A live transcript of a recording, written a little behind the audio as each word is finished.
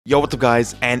Yo, what's up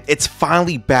guys, and it's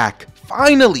finally back.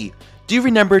 Finally! Do you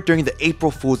remember during the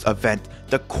April Fool's event,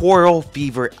 the Coral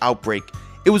Fever outbreak?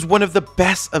 It was one of the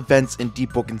best events in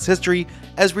Deepwoken's history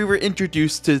as we were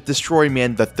introduced to Destroy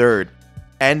Man III.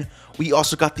 And we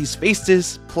also got these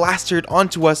faces plastered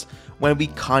onto us when we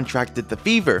contracted the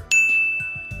fever.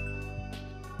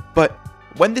 But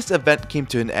when this event came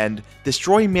to an end,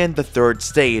 Destroy Man III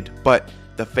stayed, but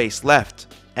the face left.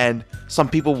 And some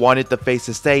people wanted the face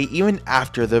to stay even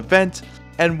after the event,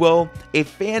 and well, a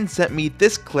fan sent me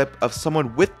this clip of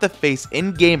someone with the face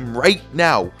in game right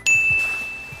now.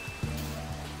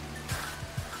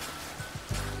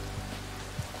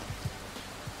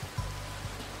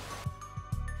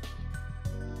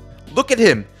 Look at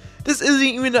him! This isn't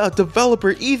even a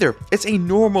developer either, it's a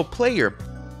normal player.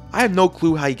 I have no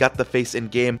clue how he got the face in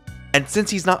game, and since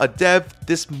he's not a dev,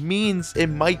 this means it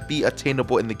might be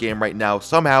attainable in the game right now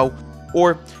somehow,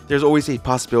 or there's always a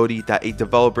possibility that a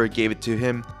developer gave it to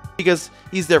him because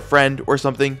he's their friend or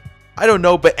something. I don't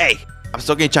know, but hey, I'm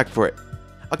still gonna check for it.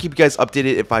 I'll keep you guys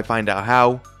updated if I find out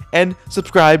how, and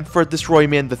subscribe for Destroy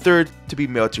Man III to be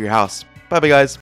mailed to your house. Bye bye guys.